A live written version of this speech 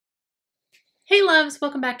Hey loves,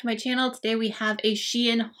 welcome back to my channel. Today we have a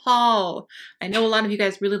Shein haul. I know a lot of you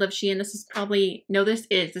guys really love Shein. This has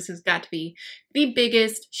got to be the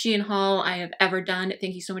biggest Shein haul I have ever done.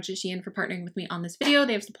 Thank you so much to Shein for partnering with me on this video.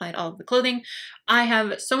 They have supplied all of the clothing. I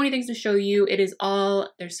have so many things to show you.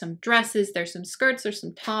 There's some dresses, there's some skirts, there's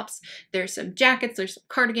some tops, there's some jackets, there's some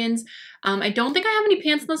cardigans. I don't think I have any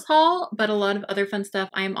pants in this haul, but a lot of other fun stuff.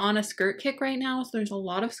 I am on a skirt kick right now, so there's a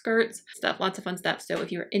lot of skirts, lots of fun stuff. So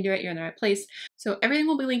if you're into it, you're in the right place. So everything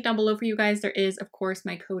will be linked down below for you guys. There is, of course,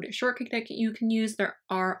 my code SHORTCAKE that you can use. There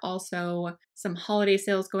are also some holiday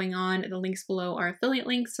sales going on. The links below are affiliate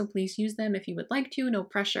links, so please use them if you would like to. No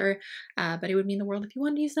pressure, but it would mean the world if you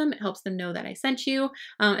want to use them. It helps them know that I sent you,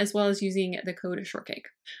 as well as using the code SHORTCAKE.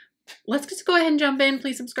 Let's just go ahead and jump in.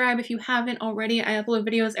 Please subscribe if you haven't already. I upload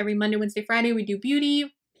videos every Monday, Wednesday, Friday. We do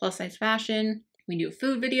beauty, plus size fashion. We do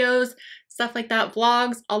food videos, stuff like that,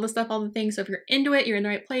 vlogs, all the stuff, all the things. So if you're into it, you're in the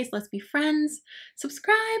right place. Let's be friends.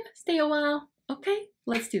 Subscribe, stay a while. Okay,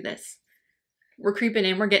 let's do this. We're creeping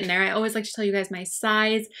in, we're getting there. I always like to tell you guys my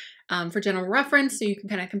size for general reference so you can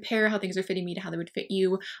kind of compare how things are fitting me to how they would fit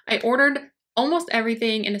you. I ordered almost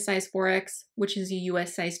everything in a size 4X, which is a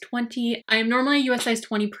US size 20. I am normally a US size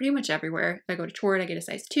 20 pretty much everywhere. If I go to Torrid, I get a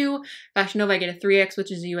size 2. Fashion Nova, I get a 3X,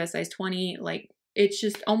 which is a US size 20. Like, it's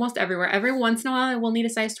just almost everywhere. Every once in a while, I will need a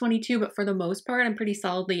size 22, but for the most part, I'm pretty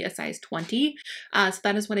solidly a size 20. So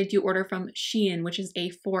that is what I do order from Shein, which is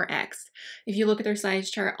a 4X. If you look at their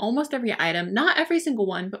size chart, almost every item, not every single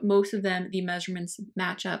one, but most of them, the measurements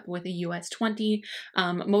match up with a US 20.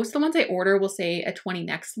 Most of the ones I order will say a 20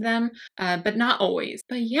 next to them, but not always.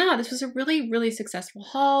 But yeah, this was a really, really successful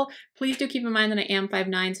haul. Please do keep in mind that I am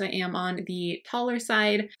 5'9", so I am on the taller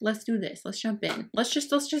side. Let's do this. Let's jump in. Let's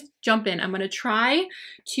just jump in. I'm going to try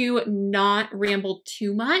to not ramble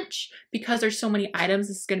too much because there's so many items.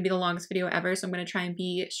 This is going to be the longest video ever, so I'm going to try and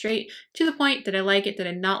be straight to the point. Did I like it? Did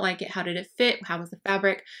I not like it? How did it fit? How was the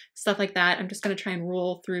fabric? Stuff like that. I'm just going to try and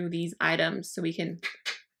roll through these items so we can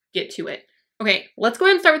get to it. Okay, let's go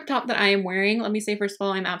ahead and start with the top that I am wearing. Let me say, first of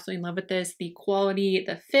all, I'm absolutely in love with this. The quality,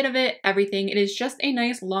 the fit of it, everything. It is just a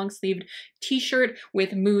nice long-sleeved t-shirt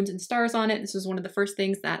with moons and stars on it. This was one of the first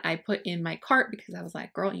things that I put in my cart because I was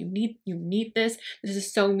like, girl, you need this. This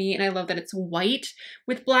is so me, and I love that it's white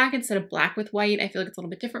with black instead of black with white. I feel like it's a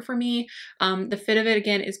little bit different for me. The fit of it,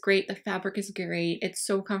 again, is great. The fabric is great. It's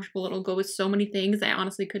so comfortable. It'll go with so many things. I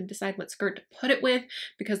honestly couldn't decide what skirt to put it with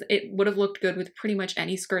because it would have looked good with pretty much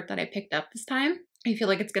any skirt that I picked up this time. I feel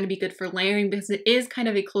like it's going to be good for layering because it is kind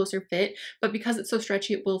of a closer fit, but because it's so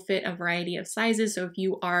stretchy, it will fit a variety of sizes. So if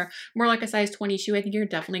you are more like a size 20 shoe, I think you're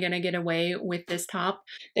definitely going to get away with this top.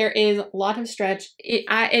 There is a lot of stretch.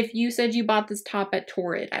 If you said you bought this top at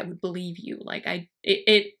Torrid, I would believe you. Like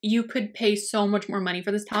you could pay so much more money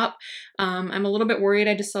for this top. I'm a little bit worried.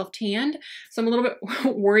 I just self-tanned, so I'm a little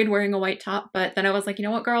bit worried wearing a white top, but then I was like, you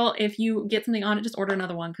know what, girl, if you get something on it, just order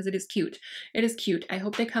another one because it is cute. It is cute. I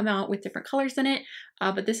hope they come out with different colors in it,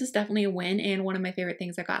 but this is definitely a win and one of my favorite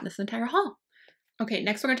things I got in this entire haul. Okay,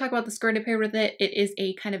 next we're going to talk about the skirt I paired with it. It is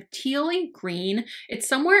a kind of tealy green. It's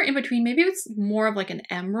somewhere in between. Maybe it's more of like an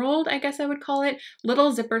emerald, I guess I would call it.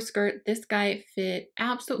 Little zipper skirt. This guy fit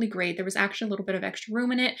absolutely great. There was actually a little bit of extra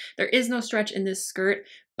room in it. There is no stretch in this skirt,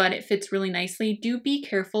 but it fits really nicely. Do be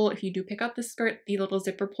careful if you do pick up this skirt. The little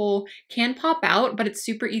zipper pull can pop out, but it's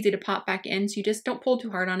super easy to pop back in, so you just don't pull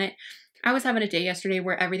too hard on it. I was having a day yesterday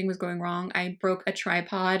where everything was going wrong. I broke a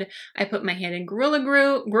tripod. I put my hand in Gorilla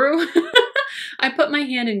Glue. I put my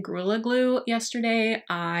hand in Gorilla Glue yesterday.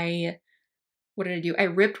 What did I do? I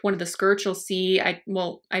ripped one of the skirts. You'll see, I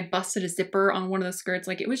busted a zipper on one of the skirts.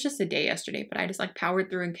 Like, it was just a day yesterday, but I just like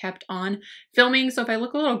powered through and kept on filming. So if I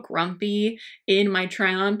look a little grumpy in my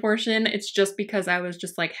try-on portion, it's just because I was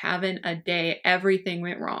just like having a day. Everything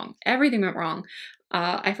went wrong. Everything went wrong.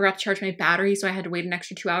 I forgot to charge my battery, so I had to wait an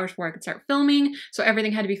extra 2 hours before I could start filming. So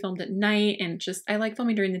everything had to be filmed at night, and I like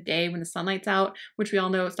filming during the day when the sunlight's out, which we all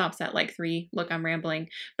know it stops at like 3. Look, I'm rambling.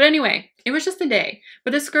 But anyway, it was just a day.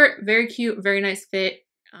 But this skirt, very cute, very nice fit.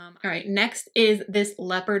 All right, next is this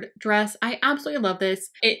leopard dress. I absolutely love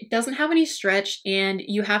this. It doesn't have any stretch, and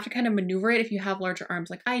you have to kind of maneuver it if you have larger arms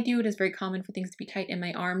like I do. It is very common for things to be tight in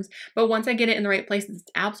my arms, but once I get it in the right place, it's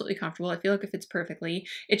absolutely comfortable. I feel like it fits perfectly.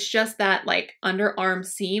 It's just that like underarm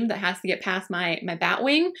seam that has to get past my bat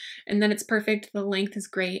wing, and then it's perfect. The length is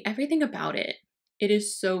great. Everything about it. It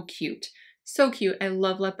is so cute. So cute. I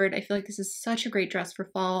love leopard. I feel like this is such a great dress for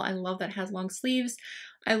fall. I love that it has long sleeves.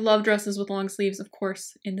 I love dresses with long sleeves, of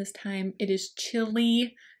course, in this time. It is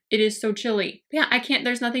chilly. It is so chilly. But yeah,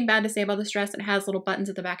 there's nothing bad to say about this dress. It has little buttons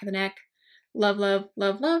at the back of the neck. Love, love,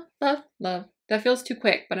 love, love, love, love. That feels too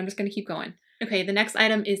quick, but I'm just going to keep going. Okay, the next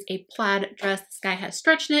item is a plaid dress. This guy has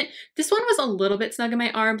stretch in it. This one was a little bit snug in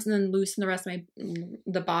my arms and then loose in the rest of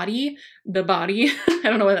the body. I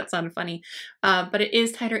don't know why that sounded funny, but it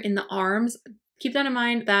is tighter in the arms. Keep that in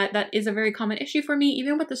mind, that that is a very common issue for me,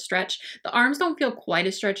 even with the stretch. The arms don't feel quite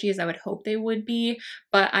as stretchy as I would hope they would be,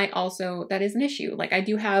 but I also, that is an issue. Like I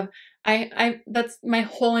do have, that's my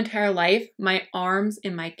whole entire life. My arms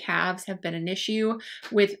and my calves have been an issue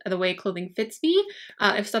with the way clothing fits me.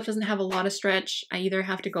 If stuff doesn't have a lot of stretch, I either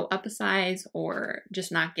have to go up a size or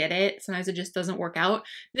just not get it. Sometimes it just doesn't work out.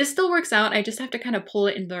 This still works out. I just have to kind of pull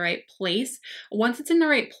it in the right place. Once it's in the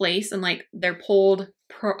right place and like they're pulled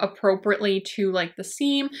appropriately to like the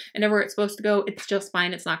seam and everywhere it's supposed to go, it's just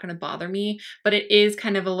fine. It's not going to bother me, but it is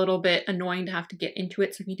kind of a little bit annoying to have to get into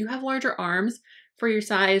it. So if you do have larger arms for your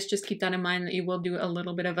size, just keep that in mind that you will do a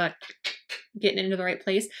little bit of a getting into the right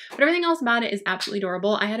place. But everything else about it is absolutely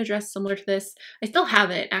adorable. I had a dress similar to this. I still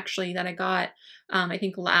have it actually, that I got I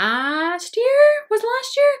think last year. Was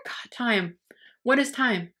last year? God, time. What is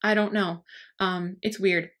time? I don't know. It's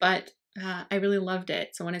weird, but I really loved it.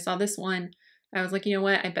 So when I saw this one, I was like, you know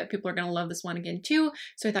what? I bet people are going to love this one again too.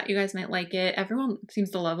 So I thought you guys might like it. Everyone seems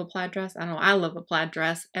to love a plaid dress. I don't know. I love a plaid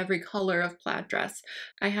dress. Every color of plaid dress.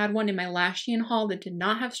 I had one in my last Shein haul that did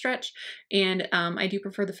not have stretch. And I do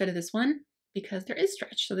prefer the fit of this one because there is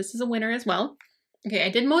stretch. So this is a winner as well. Okay, I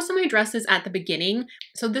did most of my dresses at the beginning.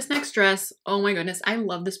 So this next dress, oh my goodness, I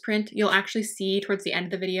love this print. You'll actually see towards the end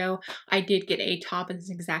of the video, I did get a top in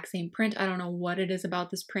this exact same print. I don't know what it is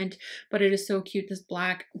about this print, but it is so cute. This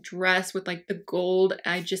black dress with like the gold.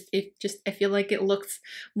 I feel like it looks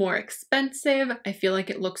more expensive. I feel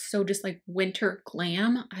like it looks so just like winter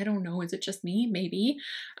glam. I don't know, is it just me? Maybe.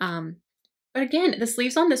 But again, the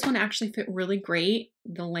sleeves on this one actually fit really great.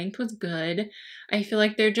 The length was good. I feel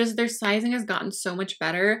like their sizing has gotten so much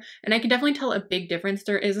better. And I can definitely tell a big difference.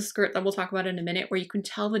 There is a skirt that we'll talk about in a minute where you can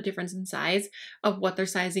tell the difference in size of what their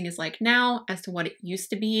sizing is like now as to what it used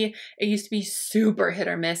to be. It used to be super hit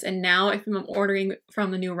or miss. And now if I'm ordering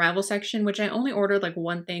from the new arrival section, which I only ordered like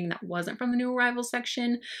one thing that wasn't from the new arrival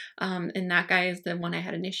section, and that guy is the one I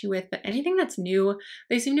had an issue with. But anything that's new,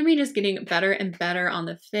 they seem to be just getting better and better on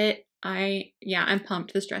the fit. I'm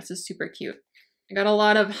pumped. This dress is super cute. I got a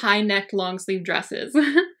lot of high necked long sleeve dresses.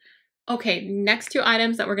 Okay, next two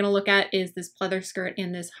items that we're going to look at is this pleather skirt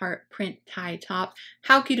and this heart print tie top.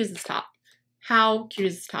 How cute is this top? How cute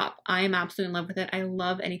is this top? I am absolutely in love with it. I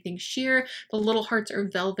love anything sheer. The little hearts are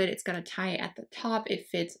velvet. It's got a tie at the top. It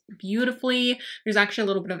fits beautifully. There's actually a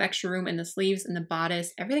little bit of extra room in the sleeves and the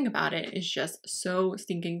bodice. Everything about it is just so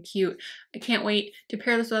stinking cute. I can't wait to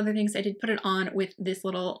pair this with other things. I did put it on with this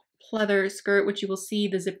little pleather skirt, which you will see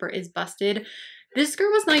the zipper is busted. This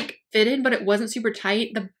skirt was like fitted, but it wasn't super tight.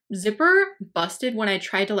 The zipper busted when I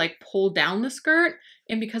tried to like pull down the skirt.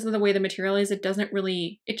 And because of the way the material is, it doesn't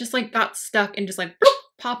really, it just like got stuck and just like bloop,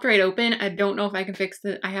 popped right open. I don't know if I can fix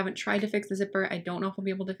I haven't tried to fix the zipper. I don't know if I'll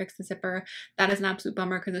be able to fix the zipper. That is an absolute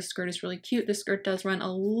bummer because this skirt is really cute. This skirt does run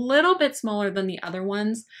a little bit smaller than the other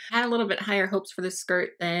ones. I had a little bit higher hopes for this skirt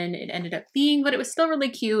than it ended up being, but it was still really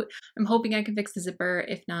cute. I'm hoping I can fix the zipper.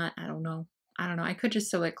 If not, I don't know. I could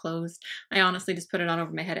just sew it closed. I honestly just put it on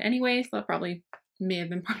over my head anyway, so that probably may have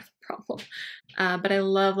been part of the problem. But I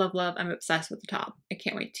love, love, love. I'm obsessed with the top. I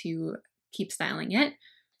can't wait to keep styling it.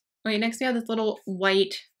 Okay, next we have this little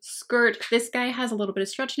white skirt. This guy has a little bit of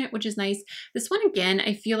stretch in it, which is nice. This one, again,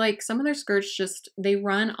 I feel like some of their skirts just, they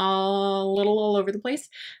run all over the place.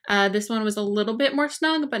 This one was a little bit more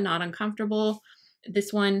snug, but not uncomfortable.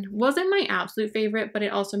 This one wasn't my absolute favorite, but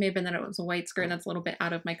it also may have been that it was a white skirt and that's a little bit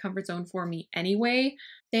out of my comfort zone for me anyway.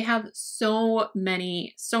 They have so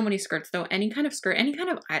many skirts though. Any kind of skirt, any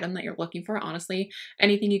kind of item that you're looking for, honestly,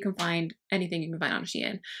 anything you can find on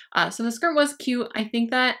Shein. So the skirt was cute. I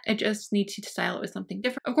think that I just need to style it with something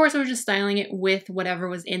different. Of course, I was just styling it with whatever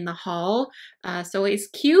was in the haul. So it's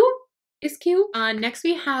cute. Is cute. Next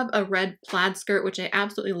we have a red plaid skirt, which I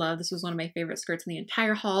absolutely love. This was one of my favorite skirts in the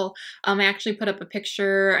entire haul. I actually put up a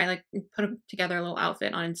picture. I like put together a little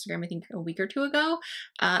outfit on Instagram, I think a week or two ago.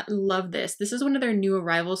 Love this. This is one of their new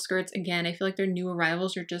arrival skirts. Again, I feel like their new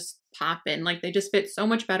arrivals are just poppin'. Like they just fit so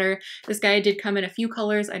much better. This guy did come in a few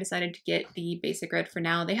colors. I decided to get the basic red for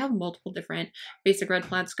now. They have multiple different basic red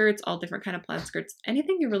plaid skirts, all different kind of plaid skirts.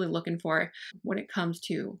 Anything you're really looking for when it comes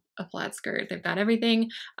to a plaid skirt. They've got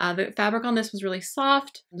everything. The fabric on this was really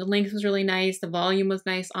soft. The length was really nice. The volume was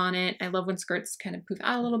nice on it. I love when skirts kind of poof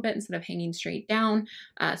out a little bit instead of hanging straight down.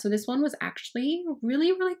 So this one was actually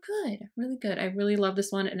really, really good. Really good. I really love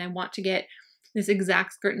this one and I want to get this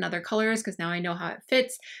exact skirt in other colors because now I know how it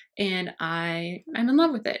fits and I'm in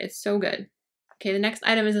love with it. It's so good. Okay, the next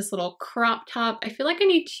item is this little crop top. I feel like I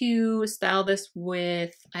need to style this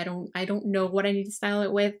with, I don't know what I need to style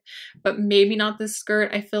it with, but maybe not this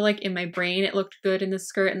skirt. I feel like in my brain it looked good in the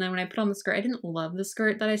skirt, and then when I put on the skirt, I didn't love the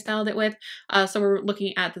skirt that I styled it with. So we're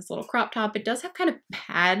looking at this little crop top. It does have kind of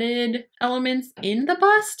padded elements in the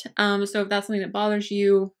bust. So if that's something that bothers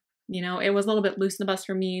you, you know, it was a little bit loose in the bust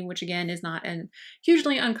for me, which again is not a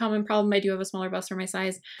hugely uncommon problem. I do have a smaller bust for my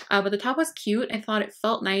size, but the top was cute. I thought it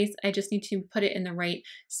felt nice. I just need to put it in the right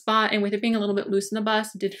spot. And with it being a little bit loose in the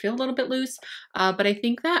bust, it did feel a little bit loose. But I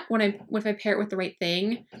think that if I pair it with the right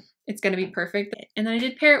thing, it's going to be perfect. And then I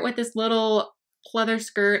did pair it with this little pleather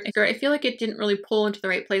skirt. I feel like it didn't really pull into the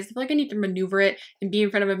right place. I feel like I need to maneuver it and be in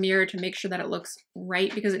front of a mirror to make sure that it looks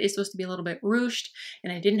right, because it is supposed to be a little bit ruched,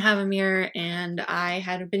 and I didn't have a mirror, and I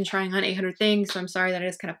had been trying on 800 things, so I'm sorry that I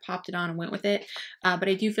just kind of popped it on and went with it. But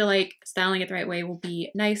I do feel like styling it the right way will be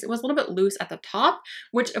nice. It was a little bit loose at the top,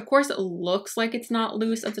 which of course it looks like it's not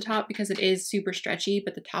loose at the top because it is super stretchy,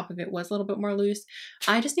 but the top of it was a little bit more loose.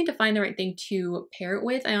 I just need to find the right thing to pair it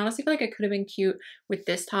with. I honestly feel like it could have been cute with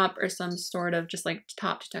this top or some sort of just like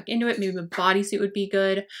top to tuck into it. Maybe a bodysuit would be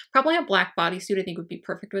good. Probably a black bodysuit I think would be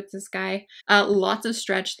perfect with this guy. Lots of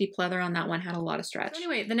stretch. The pleather on that one had a lot of stretch. So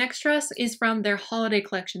anyway, the next dress is from their holiday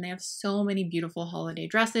collection. They have so many beautiful holiday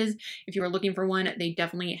dresses. If you are looking for one, they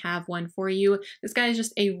definitely have one for you. This guy is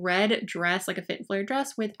just a red dress, like a fit and flare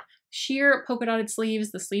dress with sheer polka dotted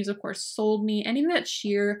sleeves. The sleeves of course sold me. Anything that's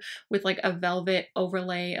sheer with like a velvet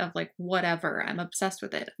overlay of like whatever. I'm obsessed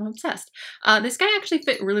with it. I'm obsessed. This guy actually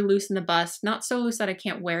fit really loose in the bust. Not so loose that I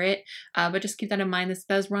can't wear it, but just keep that in mind. This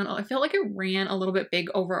does run, I felt like it ran a little bit big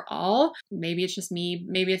overall. Maybe it's just me.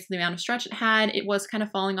 Maybe it's the amount of stretch it had. It was kind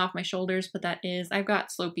of falling off my shoulders, but that is, I've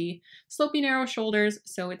got slopey narrow shoulders,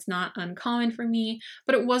 so it's not uncommon for me,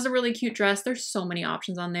 but it was a really cute dress. There's so many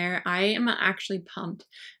options on there. I am actually pumped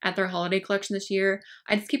at their holiday collection this year.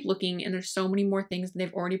 I just keep looking, and there's so many more things that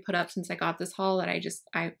they've already put up since I got this haul that I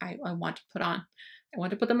want to put on. I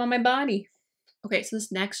want to put them on my body. Okay, so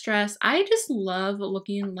this next dress, I just love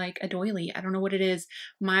looking like a doily. I don't know what it is.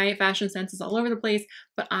 My fashion sense is all over the place,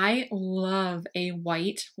 but I love a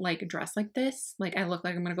white like dress like this. Like I look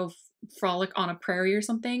like I'm gonna go frolic on a prairie or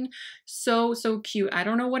something. So cute. I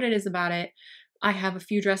don't know what it is about it. I have a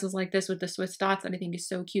few dresses like this with the Swiss dots that I think is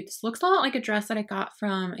so cute. This looks a lot like a dress that I got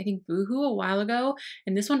from, I think, Boohoo a while ago.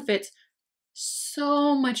 And this one fits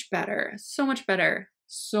so much better. So much better.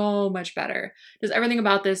 So much better. Just everything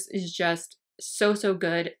about this is just so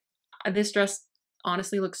good. This dress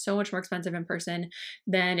honestly looks so much more expensive in person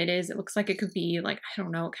than it is. It looks like it could be like, I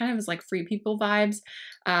don't know, it kind of is like Free People vibes.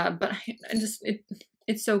 But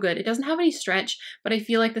it's so good. It doesn't have any stretch, but I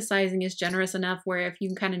feel like the sizing is generous enough where if you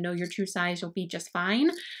can kind of know your true size, you'll be just fine.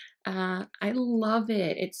 I love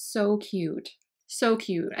it. It's so cute. So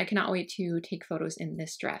cute. I cannot wait to take photos in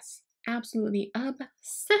this dress. Absolutely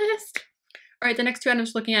obsessed. All right, the next two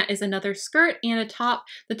items we're looking at is another skirt and a top.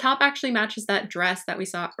 The top actually matches that dress that we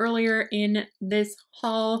saw earlier in this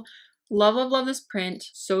haul. Love, love, love this print.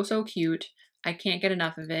 So cute. I can't get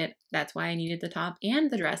enough of it. That's why I needed the top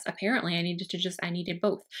and the dress. Apparently, I needed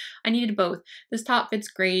both. I needed both. This top fits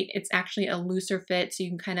great. It's actually a looser fit, so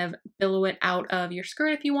you can kind of billow it out of your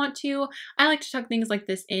skirt if you want to. I like to tuck things like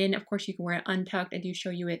this in. Of course, you can wear it untucked. I do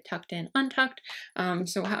show you it tucked in, untucked.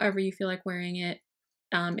 So however you feel like wearing it.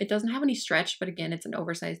 It doesn't have any stretch, but again, it's an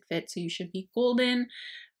oversized fit, so you should be golden.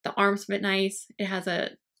 The arms fit nice. It has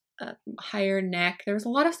a higher neck. There was a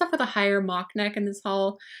lot of stuff with a higher mock neck in this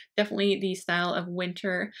haul. Definitely the style of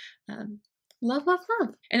winter. Love, love,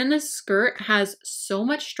 love. And then this skirt has so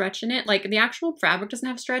much stretch in it. Like the actual fabric doesn't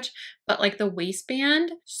have stretch, but like the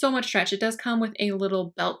waistband, so much stretch. It does come with a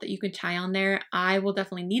little belt that you can tie on there. I will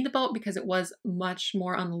definitely need the belt because it was much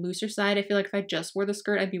more on the looser side. I feel like if I just wore the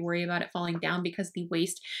skirt, I'd be worried about it falling down because the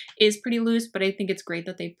waist is pretty loose, but I think it's great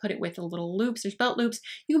that they put it with a little loops. There's belt loops.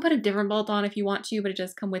 You can put a different belt on if you want to, but it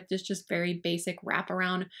does come with this just very basic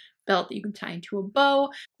wraparound belt that you can tie into a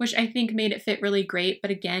bow, which I think made it fit really great.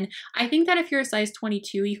 But again, I think that if you're a size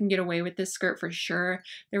 22, you can get away with this skirt for sure.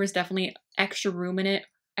 There was definitely extra room in it,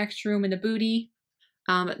 extra room in the booty.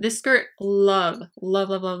 This skirt, love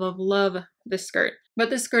this skirt.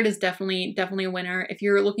 But this skirt is definitely a winner. If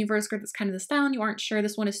you're looking for a skirt that's kind of the style and you aren't sure,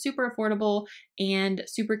 this one is super affordable and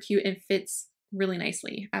super cute and fits really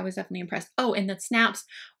nicely. I was definitely impressed. Oh, and the snaps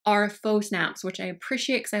are faux snaps, which I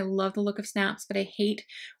appreciate because I love the look of snaps, but I hate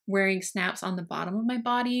wearing snaps on the bottom of my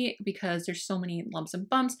body because there's so many lumps and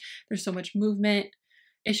bumps. There's so much movement.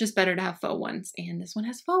 It's just better to have faux ones, and this one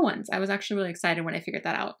has faux ones. I was actually really excited when I figured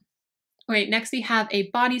that out. Okay, next we have a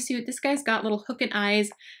bodysuit. This guy's got little hook and eyes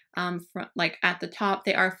from, like at the top.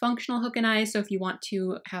 They are functional hook and eyes, so if you want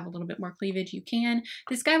to have a little bit more cleavage, you can.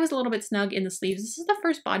 This guy was a little bit snug in the sleeves. This is the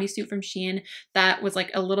first bodysuit from Shein that was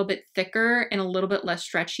like a little bit thicker and a little bit less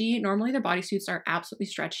stretchy. Normally their bodysuits are absolutely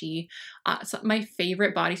stretchy. So my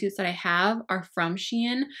favorite bodysuits that I have are from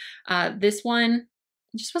Shein. This one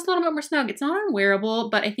just was a little bit more snug. It's not unwearable,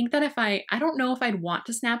 but I think that if I don't know if I'd want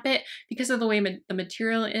to snap it because of the way the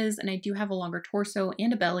material is, and I do have a longer torso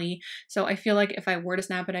and a belly, so I feel like if I were to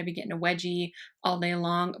snap it, I'd be getting a wedgie all day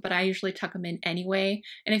long, but I usually tuck them in anyway,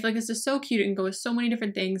 and I feel like this is so cute. It can go with so many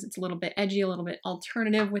different things. It's a little bit edgy, a little bit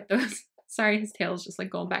alternative with those, sorry, his tail is just like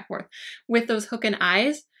going back and forth, with those hook and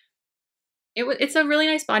eyes. It's a really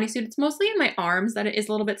nice bodysuit. It's mostly in my arms that it is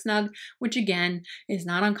a little bit snug, which again is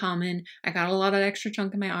not uncommon. I got a lot of extra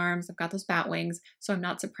chunk in my arms. I've got those bat wings, so I'm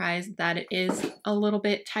not surprised that it is a little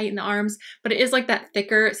bit tight in the arms, but it is like that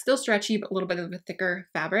thicker, still stretchy, but a little bit of a thicker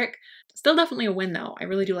fabric. Still definitely a win though. I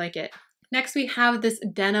really do like it. Next we have this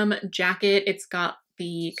denim jacket. It's got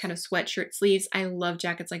the kind of sweatshirt sleeves. I love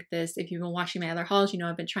jackets like this. If you've been watching my other hauls, you know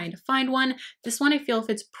I've been trying to find one. This one I feel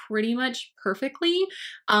fits pretty much perfectly.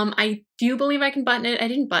 I do believe I can button it. I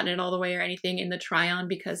didn't button it all the way or anything in the try on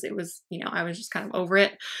because it was, you know, I was just kind of over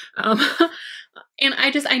it. And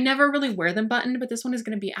I never really wear them buttoned, but this one is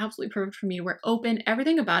going to be absolutely perfect for me to wear open.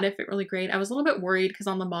 Everything about it fit really great. I was a little bit worried because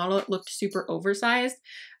on the model it looked super oversized,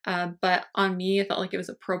 but on me it felt like it was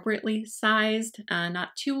appropriately sized, not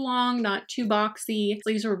too long, not too boxy.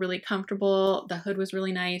 Sleeves were really comfortable. The hood was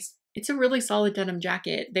really nice. It's a really solid denim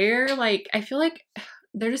jacket. They're like, I feel like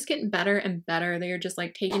they're just getting better and better. They are just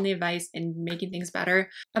like taking the advice and making things better.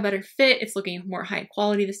 A better fit. It's looking more high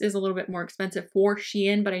quality. This is a little bit more expensive for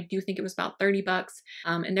Shein, but I do think it was about 30 bucks.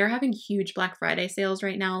 And they're having huge Black Friday sales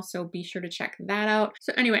right now, so be sure to check that out.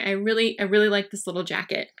 So anyway, I really like this little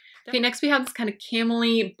jacket. Okay, next we have this kind of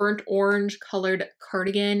camely burnt orange colored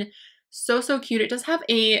cardigan. So cute. It does have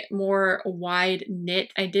a more wide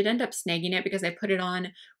knit. I did end up snagging it because I put it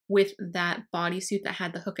on with that bodysuit that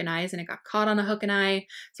had the hook and eyes and it got caught on a hook and eye.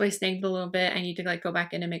 So I snagged it a little bit. I need to like go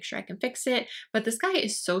back in and make sure I can fix it. But this guy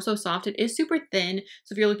is so soft. It is super thin.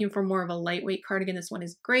 So if you're looking for more of a lightweight cardigan, this one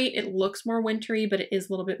is great. It looks more wintry, but it is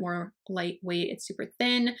a little bit more lightweight. It's super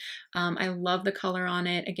thin. I love the color on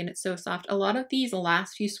it. Again, it's so soft. A lot of these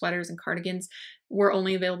last few sweaters and cardigans were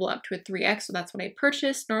only available up to a 3X, so that's what I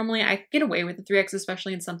purchased. Normally I get away with the 3X,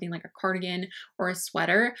 especially in something like a cardigan or a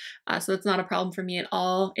sweater, so that's not a problem for me at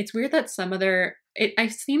all. It's weird that some other, I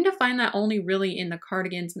seem to find that only really in the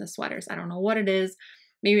cardigans and the sweaters. I don't know what it is.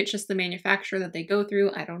 Maybe it's just the manufacturer that they go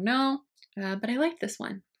through. I don't know, but I like this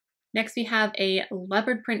one. Next, we have a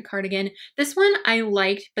leopard print cardigan. This one I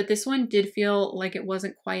liked, but this one did feel like it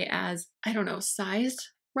wasn't quite as, I don't know, sized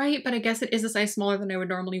right, but I guess it is a size smaller than I would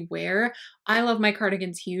normally wear. I love my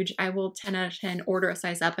cardigans huge. I will 10 out of 10 order a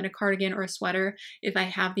size up in a cardigan or a sweater if I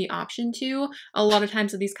have the option to. A lot of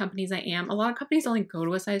times at these companies a lot of companies only go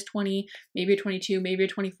to a size 20, maybe a 22, maybe a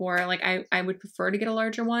 24. Like I would prefer to get a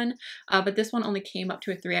larger one, but this one only came up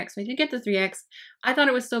to a 3X. So I did get the 3X. I thought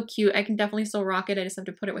it was so cute. I can definitely still rock it. I just have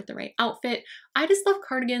to put it with the right outfit. I just love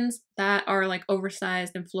cardigans that are like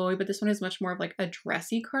oversized and flowy, but this one is much more of like a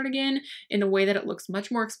dressy cardigan in the way that it looks much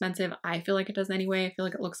more expensive. I feel like it does anyway. I feel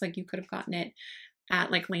like it looks like you could have gotten it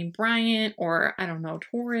at like Lane Bryant or I don't know,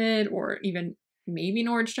 Torrid or even maybe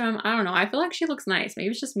Nordstrom. I don't know. I feel like she looks nice. Maybe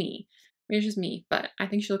it's just me. Maybe it's just me, but I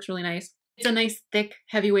think she looks really nice. It's a nice thick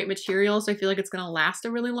heavyweight material, so I feel like it's going to last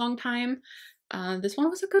a really long time. This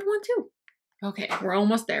one was a good one too. Okay, we're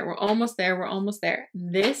almost there. We're almost there. We're almost there.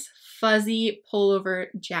 This fuzzy pullover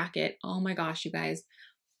jacket. Oh my gosh, you guys.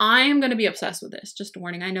 I'm going to be obsessed with this. Just a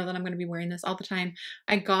warning. I know that I'm going to be wearing this all the time.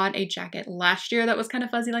 I got a jacket last year that was kind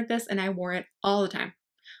of fuzzy like this, and I wore it all the time.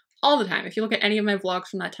 All the time. If you look at any of my vlogs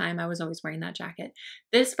from that time, I was always wearing that jacket.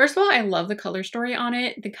 This, first of all, I love the color story on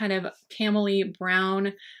it. The kind of camely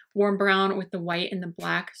brown, warm brown with the white and the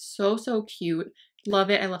black. So cute.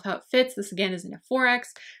 Love it. I love how it fits. This again is in a 4X.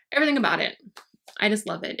 Everything about it. I just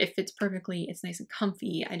love it. It fits perfectly. It's nice and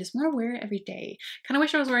comfy. I just want to wear it every day. Kind of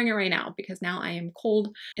wish I was wearing it right now because now I am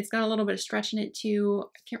cold. It's got a little bit of stretch in it too.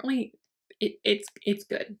 I can't really, it's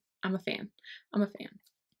good. I'm a fan. I'm a fan.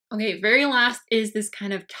 Okay, very last is this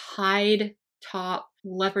kind of tied top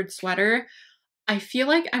leopard sweater. I feel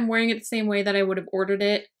like I'm wearing it the same way that I would have ordered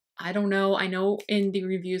it. I don't know. I know in the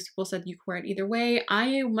reviews people said you could wear it either way.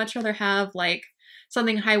 I much rather have like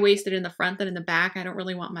something high-waisted in the front than in the back. I don't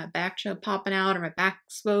really want my back popping out or my back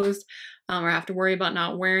exposed. or have to worry about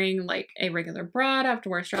not wearing like a regular bra. I don't have to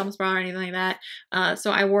wear a strapless bra or anything like that.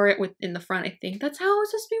 So I wore it in the front. I think that's how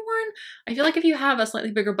it's supposed to be worn. I feel like if you have a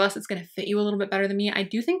slightly bigger bust, it's going to fit you a little bit better than me. I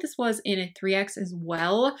do think this was in a 3X as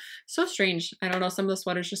well. So strange. I don't know. Some of the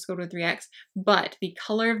sweaters just go to a 3X, but the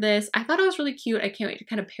color of this, I thought it was really cute. I can't wait to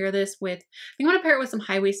kind of pair this with, I think I want to pair it with some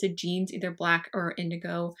high-waisted jeans, either black or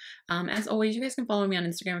indigo. As always, you guys can follow me on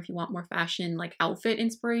Instagram if you want more fashion, like outfit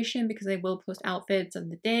inspiration, because I will post outfits of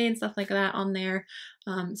the day and stuff like that on there.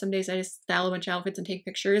 Some days I just style a bunch of outfits and take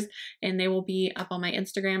pictures, and they will be up on my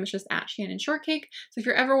Instagram. It's just at Shannon Shortcake. So if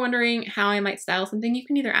you're ever wondering how I might style something, you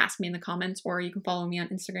can either ask me in the comments or you can follow me on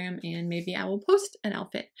Instagram and maybe I will post an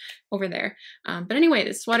outfit over there. But anyway,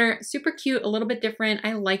 this sweater, super cute, a little bit different.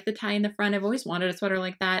 I like the tie in the front. I've always wanted a sweater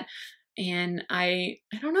like that. And I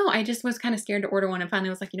don't know, I just was kind of scared to order one and finally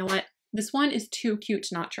was like, you know what? This one is too cute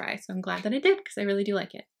to not try. So I'm glad that I did because I really do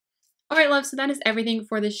like it. All right, love, so that is everything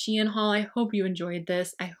for the Shein haul. I hope you enjoyed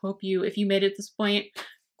this. I hope you, if you made it this point,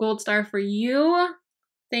 gold star for you.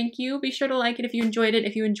 Thank you. Be sure to like it if you enjoyed it.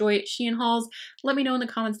 If you enjoy Shein hauls, let me know in the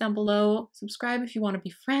comments down below. Subscribe if you want to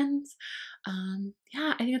be friends.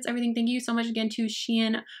 Yeah, I think that's everything. Thank you so much again to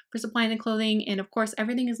Shein for supplying the clothing. And of course,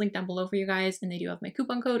 everything is linked down below for you guys. And they do have my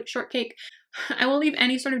coupon code, Shortcake. I will leave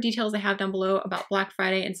any sort of details I have down below about Black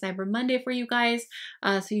Friday and Cyber Monday for you guys,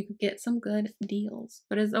 so you can get some good deals.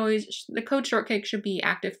 But as always, the code Shortcake should be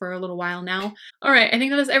active for a little while now. All right, I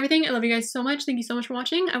think that is everything. I love you guys so much. Thank you so much for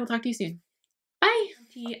watching. I will talk to you soon. Bye.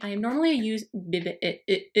 I am normally I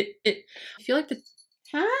feel like the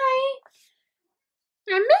hi.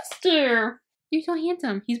 I missed you. You're so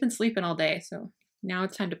handsome. He's been sleeping all day, so now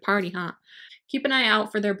it's time to party, huh? Keep an eye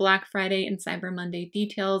out for their Black Friday and Cyber Monday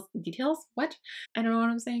details. Details? What? I don't know what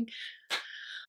I'm saying.